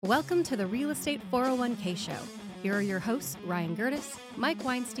Welcome to the Real Estate 401k Show. Here are your hosts, Ryan Gertis, Mike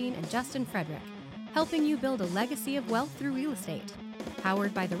Weinstein, and Justin Frederick, helping you build a legacy of wealth through real estate.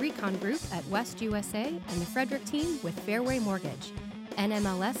 Powered by the Recon Group at West USA and the Frederick team with Fairway Mortgage.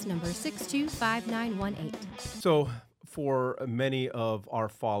 NMLS number 625918. So for many of our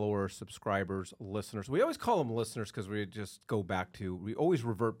followers, subscribers, listeners, we always call them listeners because we always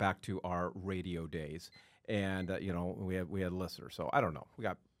revert back to our radio days. And, we had listeners. So I don't know. We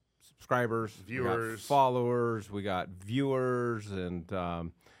got subscribers, viewers, we got followers, we got viewers, and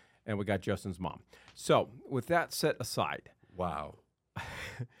we got Justin's mom. So with that set aside. Wow.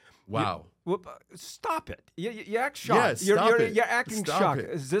 Stop it! You act shocked. Yeah, stop it. You're acting Stop shocked.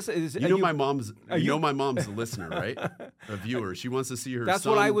 It. My mom's. My mom's a listener, right? A viewer. She wants to see her. That's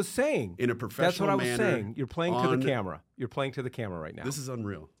son what I was saying. In a professional That's what I was manner saying. You're playing to the camera. You're playing to the camera right now. This is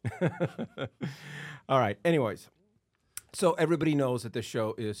unreal. All right. Anyways, so everybody knows that this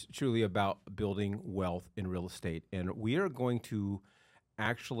show is truly about building wealth in real estate, and we are going to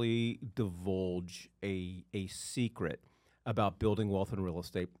actually divulge a secret about building wealth in real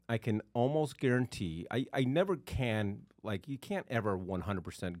estate. I can almost guarantee, I never can, you can't ever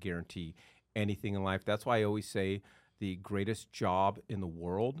 100% guarantee anything in life. That's why I always say the greatest job in the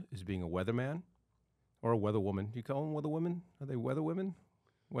world is being a weatherman or a weatherwoman. Do you call them weatherwomen? Are they weatherwomen?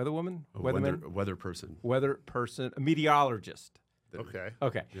 Weatherwoman? Weather person. Weather person, a meteorologist. Okay.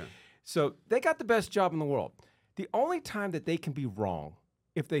 Yeah. So they got the best job in the world. The only time that they can be wrong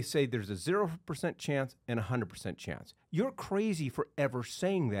if they say there's a 0% chance and a 100% chance. You're crazy for ever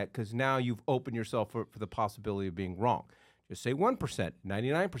saying that because now you've opened yourself for the possibility of being wrong. Just say 1%,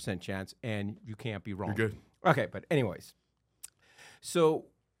 99% chance, and you can't be wrong. You're good. Okay, but anyways. So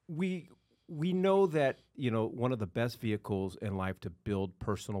we know that, one of the best vehicles in life to build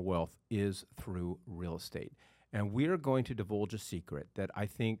personal wealth is through real estate. And we are going to divulge a secret that I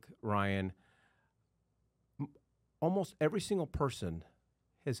think, Ryan, almost every single person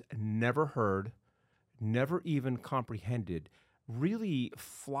has never heard, never even comprehended, really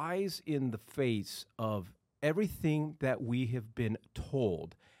flies in the face of everything that we have been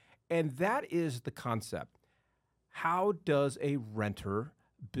told. And that is the concept. How does a renter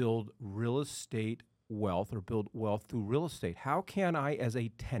build real estate wealth or build wealth through real estate? How can I, as a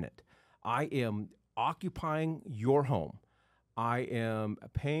tenant, I am occupying your home, I am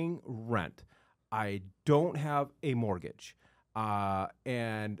paying rent, I don't have a mortgage,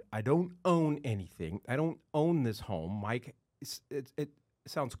 and I don't own anything. I don't own this home. Mike, it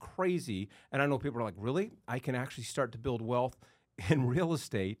sounds crazy. And I know people are like, really? I can actually start to build wealth in real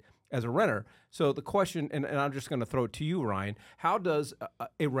estate as a renter. So the question, and I'm just going to throw it to you, Ryan, how does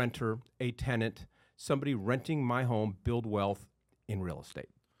a renter, a tenant, somebody renting my home build wealth in real estate?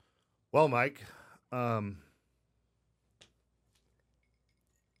 Well, Mike,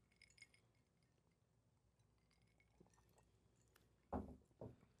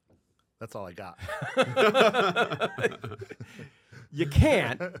 that's all I got. You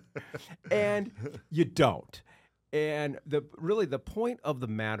can't, and you don't. And the point of the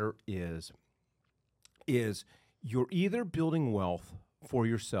matter is you're either building wealth for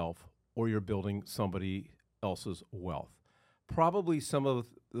yourself or you're building somebody else's wealth. Probably some of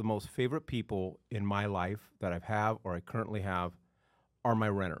the most favorite people in my life that I've had or I currently have are my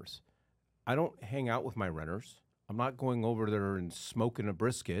renters. I don't hang out with my renters. I'm not going over there and smoking a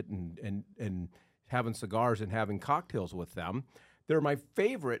brisket and having cigars and having cocktails with them. They're my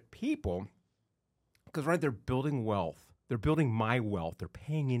favorite people because, right, they're building wealth. They're building my wealth. They're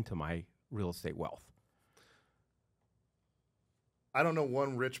paying into my real estate wealth. I don't know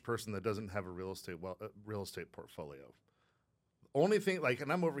one rich person that doesn't have a real estate portfolio. Only thing,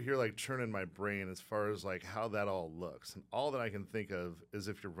 and I'm over here churning my brain as far as how that all looks, and all that I can think of is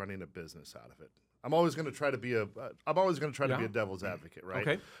if you're running a business out of it. I'm always going to try to be a devil's advocate, right?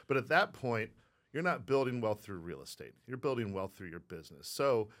 Okay. But at that point, you're not building wealth through real estate. You're building wealth through your business.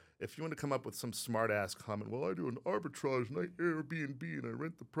 So if you want to come up with some smart-ass comment, well, I do an arbitrage and I Airbnb and I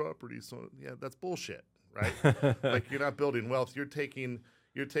rent the property. So yeah, that's bullshit, right? You're not building wealth. You're taking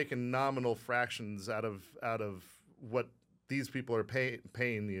nominal fractions out of what these people are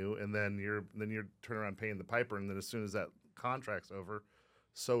paying you, and then you're turn around paying the piper, and then as soon as that contract's over,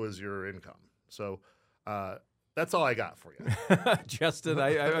 so is your income. So that's all I got for you. Justin,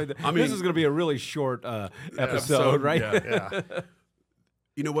 I mean, this is going to be a really short episode, right? Yeah.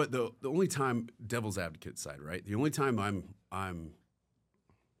 You know what? The only time, devil's advocate side, right? The only time I'm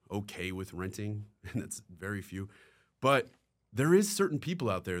okay with renting, and that's very few, but there is certain people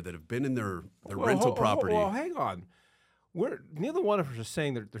out there that have been in their rental property. Well, hang on. neither one of us are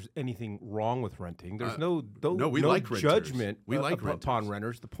saying that there's anything wrong with renting. There's no we like renters. judgment We like upon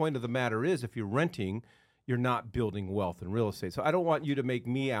renters. The point of the matter is, if you're renting, you're not building wealth in real estate. So I don't want you to make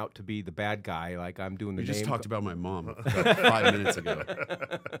me out to be the bad guy, like I'm doing the You name. just talked about my mom about 5 minutes ago.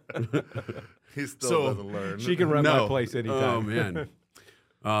 He still doesn't learn. She can rent my place anytime.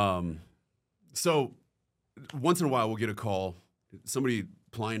 Oh, man. So once in a while, we'll get a call, somebody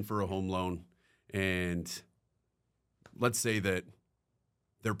applying for a home loan, and let's say that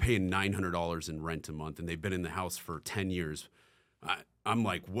they're paying $900 in rent a month, and they've been in the house for 10 years. I'm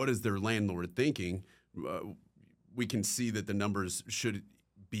like, what is their landlord thinking? We can see that the numbers should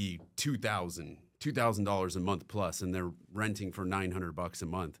be $2,000 a month plus, and they're renting for $900 a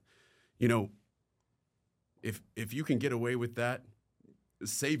month. You know, if you can get away with that,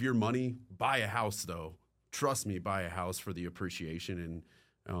 save your money, buy a house though. Trust me, buy a house for the appreciation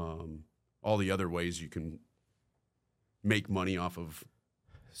and all the other ways you can make money off of.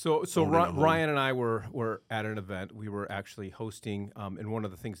 So Ryan and I were at an event. We were actually hosting, and one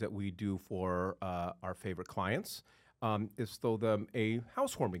of the things that we do for our favorite clients is throw them a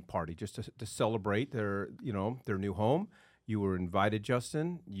housewarming party just to celebrate their new home. You were invited,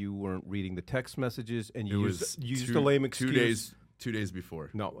 Justin. You weren't reading the text messages, and you used a lame excuse. 2 days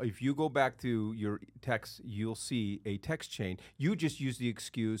before. No, if you go back to your texts, you'll see a text chain. You just use the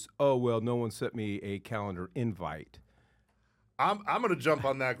excuse, "Oh well, no one sent me a calendar invite." I'm going to jump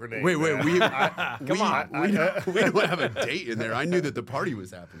on that grenade. Wait, man. we don't have a date in there. I knew that the party was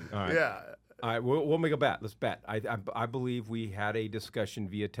happening. All right. Yeah. All right, we'll make a bet. Let's bet. I believe we had a discussion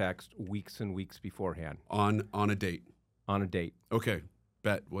via text weeks and weeks beforehand. On a date. On a date. Okay.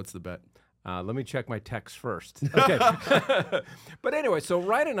 Bet. What's the bet? Let me check my text first. Okay. But anyway, so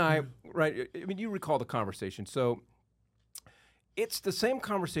Ryan and I, you recall the conversation. So it's the same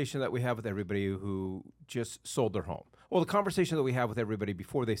conversation that we have with everybody who just sold their home. Well, the conversation that we have with everybody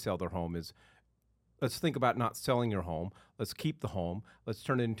before they sell their home is, let's think about not selling your home. Let's keep the home. Let's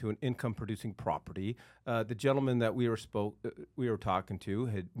turn it into an income-producing property. The gentleman that we were talking to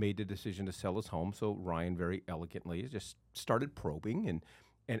had made the decision to sell his home, so Ryan very elegantly just started probing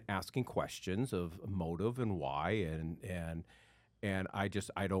and asking questions of motive and why, and I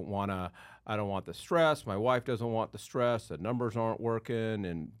don't want the stress. My wife doesn't want the stress. The numbers aren't working,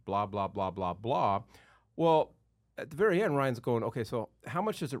 and blah blah blah blah blah. Well, at the very end, Ryan's going, okay, so how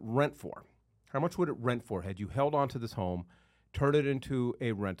much does it rent for? How much would it rent for had you held on to this home, turned it into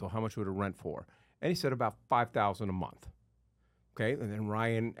a rental? How much would it rent for? And he said about $5,000 a month. Okay, and then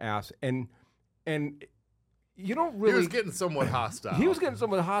Ryan asked, and you don't really. He was getting somewhat hostile. He was getting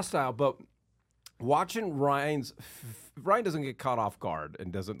somewhat hostile, but watching Ryan doesn't get caught off guard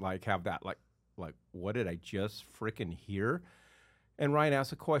and doesn't have that like what did I just freaking hear? And Ryan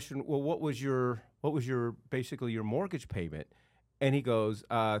asked a question. Well, what was your basically your mortgage payment? And he goes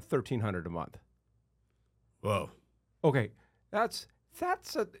 $1,300 a month. Whoa. Okay, that's how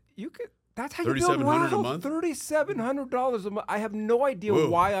you build $3,700 a month. $3,700 a month. I have no idea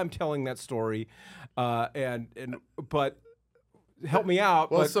why I'm telling that story, but help me out.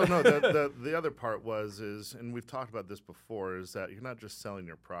 Well, but so no, the other part is, and we've talked about this before, is that you're not just selling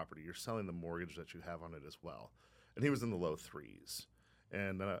your property, you're selling the mortgage that you have on it as well. And he was in the low threes.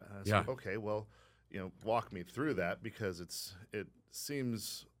 And I said, okay, well, walk me through that, because it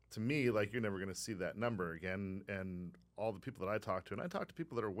seems to me like you're never going to see that number again. And all the people that I talk to, and I talk to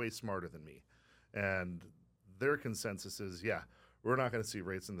people that are way smarter than me, and their consensus is, we're not going to see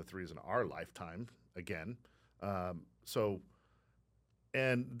rates in the threes in our lifetime again. And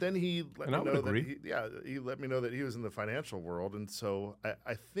then he let me know that he let me know that he was in the financial world. And so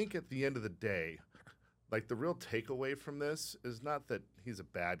I think at the end of the day, the real takeaway from this is not that he's a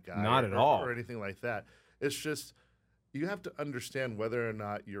bad guy, not at all, or anything like that. It's just you have to understand whether or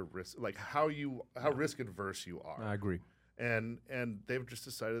not you're how risk adverse you are. I agree. And they've just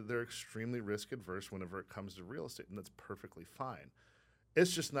decided they're extremely risk adverse whenever it comes to real estate, and that's perfectly fine.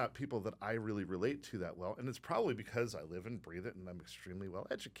 It's just not people that I really relate to that well, and it's probably because I live and breathe it, and I'm extremely well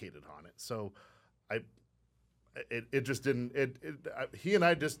educated on it. So, it just didn't. He and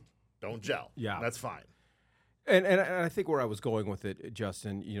I just don't gel. Yeah, that's fine. And I think where I was going with it,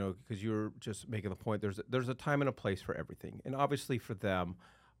 Justin, because you're just making the point. There's a time and a place for everything, and obviously for them,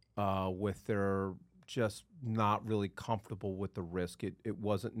 with their just not really comfortable with the risk, it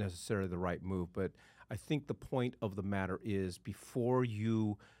wasn't necessarily the right move. But I think the point of the matter is, before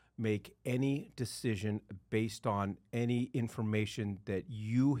you make any decision based on any information that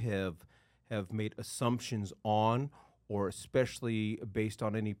you have made assumptions on, or especially based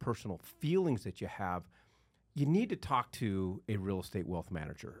on any personal feelings that you have, you need to talk to a real estate wealth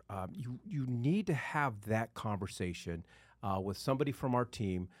manager. You need to have that conversation. with somebody from our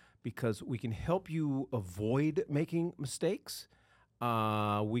team because we can help you avoid making mistakes.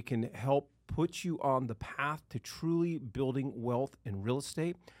 We can help put you on the path to truly building wealth in real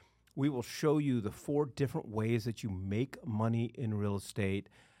estate. We will show you the 4 different ways that you make money in real estate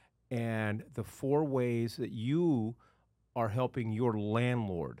and the 4 ways that you are helping your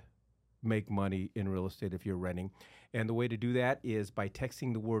landlord make money in real estate if you're renting. And the way to do that is by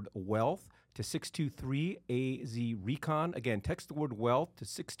texting the word wealth to 623-AZ-RECON. Again, text the word wealth to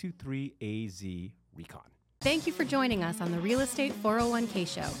 623-AZ-RECON. Thank you for joining us on the Real Estate 401k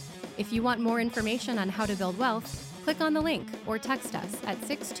Show. If you want more information on how to build wealth, click on the link or text us at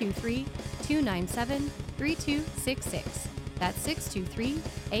 623-297-3266. That's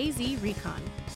 623-AZ-RECON.